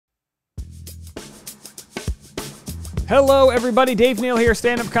Hello, everybody. Dave Neal here,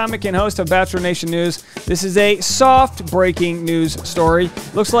 stand-up comic and host of Bachelor Nation News. This is a soft breaking news story.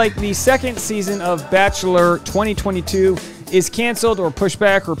 Looks like the second season of Bachelor 2022 is canceled or pushed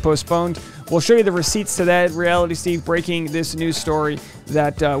back or postponed. We'll show you the receipts to that. Reality Steve breaking this news story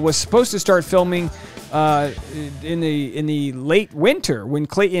that was supposed to start filming in the late winter when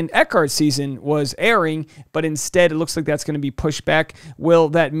Clayton Eckhart's season was airing, but instead it looks like that's going to be pushed back. Will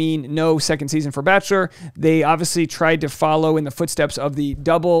that mean no second season for Bachelor? They obviously tried to follow in the footsteps of the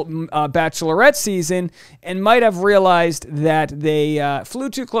double Bachelorette season and might have realized that they flew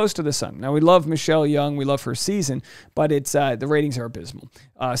too close to the sun. Now, we love Michelle Young, we love her season, but it's the ratings are abysmal.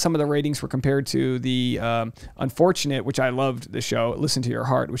 Some of the ratings were compared to the Unfortunate, which I loved the show, Listen to Your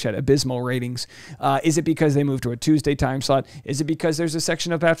Heart, which had abysmal ratings. Is it because they moved to a Tuesday time slot? Is it because there's a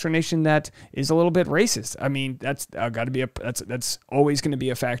section of Bachelor Nation that is a little bit racist? I mean, that's got to be that's always going to be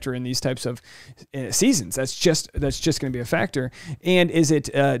a factor in these types of seasons. That's just going to be a factor. And is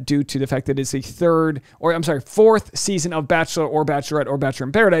it due to the fact that it's the fourth season of Bachelor or Bachelorette or Bachelor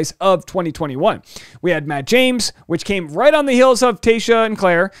in Paradise of 2021? We had Matt James, which came right on the heels of Tayshia and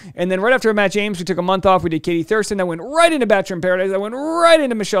Claire, and then right after Matt James, we took a month off. We did Katie Thurston. That went right into Bachelor in Paradise. That went right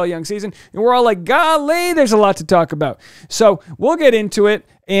into Michelle Young season, and we're all like, golly, there's a lot to talk about. So we'll get into it.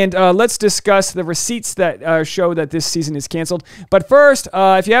 And let's discuss the receipts that show that this season is canceled. But first,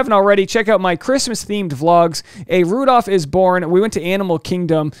 if you haven't already, check out my Christmas-themed vlogs. A Rudolph is Born. We went to Animal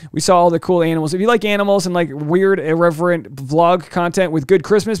Kingdom. We saw all the cool animals. If you like animals and like weird, irreverent vlog content with good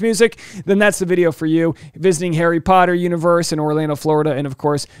Christmas music, then that's the video for you. Visiting Harry Potter universe in Orlando, Florida, and of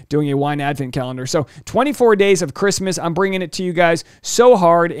course, doing a wine advent calendar. So 24 days of Christmas. I'm bringing it to you guys so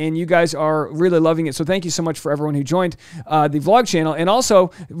hard, and you guys are really loving it. So thank you so much for everyone who joined the vlog channel. And also,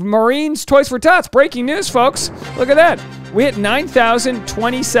 Maureen's Toys for Tots. Breaking news, folks. Look at that. We hit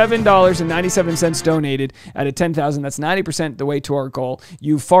 $9,027.97 donated out of 10,000. That's 90% the way to our goal.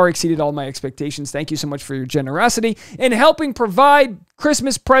 You far exceeded all my expectations. Thank you so much for your generosity in helping provide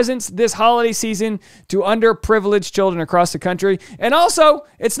Christmas presents this holiday season to underprivileged children across the country. And also,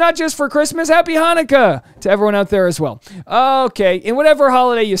 it's not just for Christmas. Happy Hanukkah to everyone out there as well. Okay, and whatever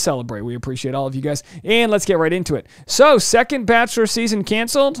holiday you celebrate, we appreciate all of you guys. And let's get right into it. So, second Bachelor season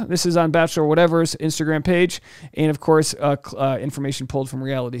canceled. This is on Bachelor Whatever's Instagram page. And of course, information pulled from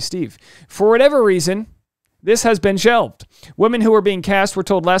Reality Steve. For whatever reason, this has been shelved. Women who were being cast were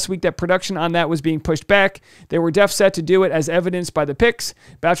told last week that production on that was being pushed back. They were deaf set to do it as evidenced by the pics.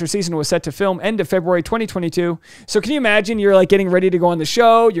 Bachelor season was set to film end of February 2022. So can you imagine you're like getting ready to go on the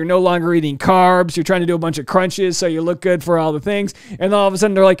show. You're no longer eating carbs. You're trying to do a bunch of crunches so you look good for all the things. And then all of a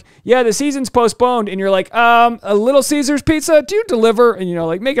sudden they're like, yeah, the season's postponed. And you're like, a Little Caesars pizza, do you deliver? And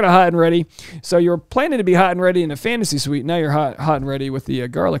like, make it a hot and ready. So you're planning to be hot and ready in a fantasy suite. Now you're hot and ready with the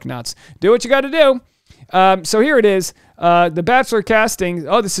garlic knots. Do what you got to do. So here it is, the Bachelor casting.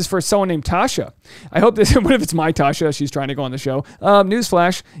 Oh, this is for someone named Tasha. I hope this, what if it's my Tasha? She's trying to go on the show.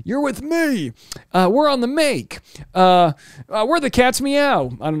 Newsflash, you're with me. We're on the make. We're the cats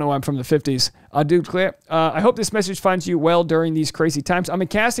meow. I don't know, I'm from the 50s. Dude, clear. I hope this message finds you well during these crazy times. I'm a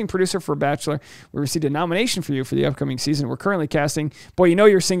casting producer for Bachelor. We received a nomination for you for the upcoming season. We're currently casting. Boy, you know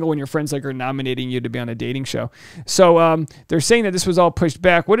you're single when your friends are nominating you to be on a dating show. So they're saying that this was all pushed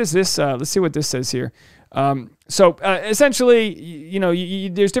back. What is this? Let's see what this says here. Essentially,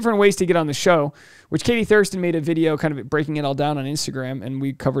 there's different ways to get on the show, which Katie Thurston made a video kind of breaking it all down on Instagram, and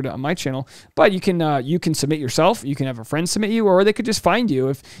we covered it on my channel. But you can submit yourself, you can have a friend submit you, or they could just find you.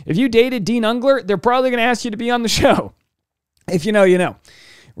 If you dated Dean Ungler, they're probably going to ask you to be on the show. If you know, you know.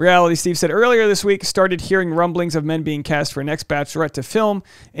 Reality Steve said earlier this week, started hearing rumblings of men being cast for next Bachelorette to film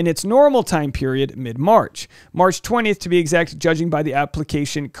in its normal time period, mid-March. March 20th to be exact, judging by the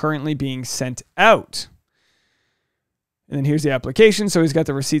application currently being sent out. And then here's the application. So he's got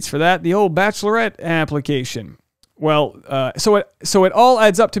the receipts for that. The old Bachelorette application. Well, so it all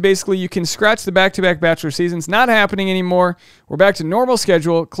adds up to basically you can scratch the back-to-back Bachelor seasons. Not happening anymore. We're back to normal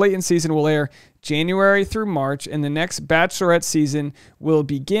schedule. Clayton season will air January through March, and the next Bachelorette season will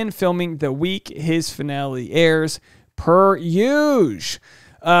begin filming the week his finale airs, per usual.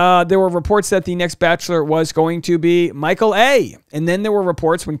 There were reports that the next Bachelor was going to be Michael A. And then there were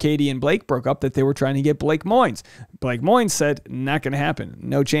reports when Katie and Blake broke up that they were trying to get Blake Moynes. Blake Moynes said, not going to happen.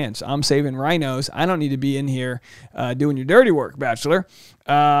 No chance. I'm saving rhinos. I don't need to be in here doing your dirty work, Bachelor.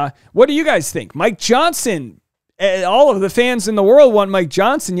 What do you guys think? Mike Johnson. All of the fans in the world want Mike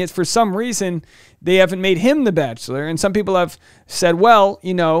Johnson, yet for some reason they haven't made him the Bachelor. And some people have said, well,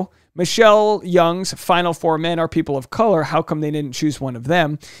 Michelle Young's final four men are people of color. How come they didn't choose one of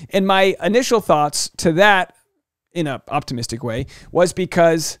them? And my initial thoughts to that, in an optimistic way, was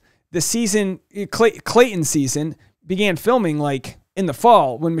because the season, Clayton season, began filming like in the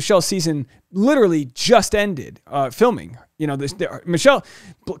fall when Michelle's season literally just ended filming. You know,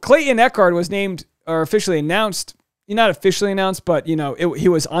 Clayton Eckhart was named or officially announced. Not officially announced, but, you know, he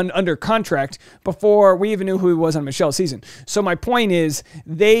was under contract before we even knew who he was on Michelle's season. So my point is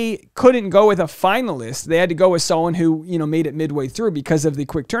they couldn't go with a finalist. They had to go with someone who, you know, made it midway through because of the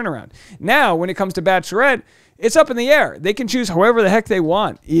quick turnaround. Now, when it comes to Bachelorette, it's up in the air. They can choose whoever the heck they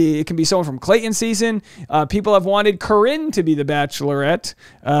want. It can be someone from Clayton's season. People have wanted Corinne to be the Bachelorette.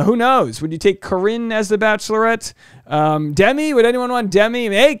 Who knows? Would you take Corinne as the Bachelorette? Demi? Would anyone want Demi?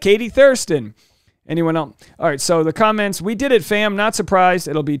 Hey, Katie Thurston. Anyone else? All right, so the comments. We did it, fam. Not surprised.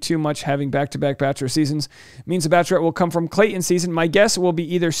 It'll be too much having back-to-back Bachelor seasons. Means the Bachelorette will come from Clayton's season. My guess will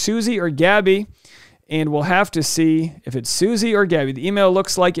be either Susie or Gabby, and we'll have to see if it's Susie or Gabby. The email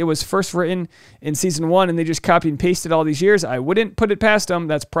looks like it was first written in season 1, and they just copied and pasted all these years. I wouldn't put it past them.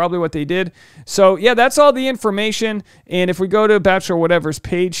 That's probably what they did. So, yeah, that's all the information. And if we go to Bachelor Whatever's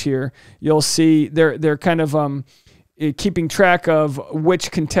page here, you'll see they're kind of keeping track of which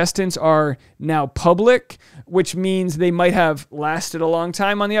contestants are now public, which means they might have lasted a long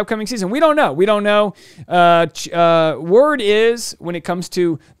time on the upcoming season. We don't know. Word is, when it comes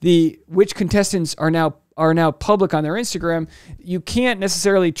to which contestants are now public on their Instagram, you can't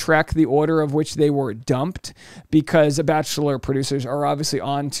necessarily track the order of which they were dumped because the Bachelor producers are obviously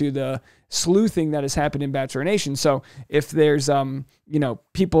on to the sleuthing that has happened in Bachelor Nation. So if there's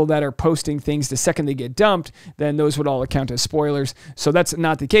people that are posting things the second they get dumped, then those would all account as spoilers. So that's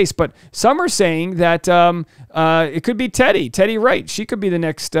not the case. But some are saying that it could be Teddy Wright. She could be the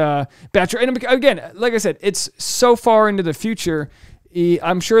next Bachelor. And again, like I said, it's so far into the future.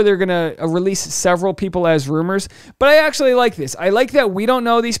 I'm sure they're going to release several people as rumors, but I actually like this. I like that we don't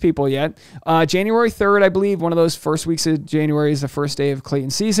know these people yet. January 3rd, I believe, one of those first weeks of January is the first day of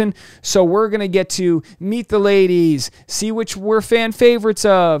Clayton's season. So we're going to get to meet the ladies, see which we're fan favorites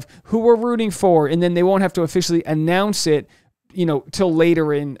of, who we're rooting for, and then they won't have to officially announce it, till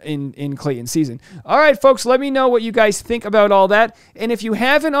later in Clayton's season. All right, folks, let me know what you guys think about all that. And if you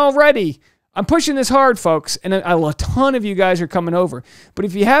haven't already, I'm pushing this hard, folks, and a ton of you guys are coming over. But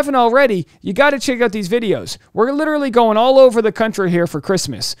if you haven't already, you got to check out these videos. We're literally going all over the country here for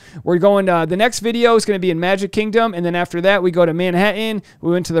Christmas. We're going, the next video is going to be in Magic Kingdom, and then after that, we go to Manhattan.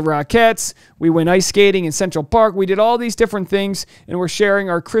 We went to the Rockettes. We went ice skating in Central Park. We did all these different things, and we're sharing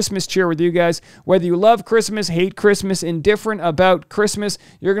our Christmas cheer with you guys. Whether you love Christmas, hate Christmas, indifferent about Christmas,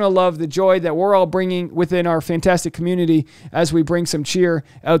 you're going to love the joy that we're all bringing within our fantastic community as we bring some cheer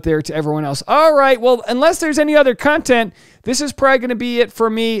out there to everyone else. All right, well, unless there's any other content, this is probably going to be it for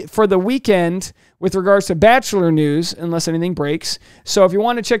me for the weekend with regards to Bachelor news, unless anything breaks. So if you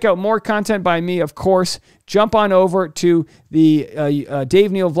want to check out more content by me, of course, jump on over to the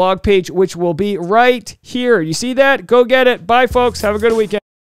Dave Neal vlog page, which will be right here. You see that? Go get it. Bye, folks. Have a good weekend.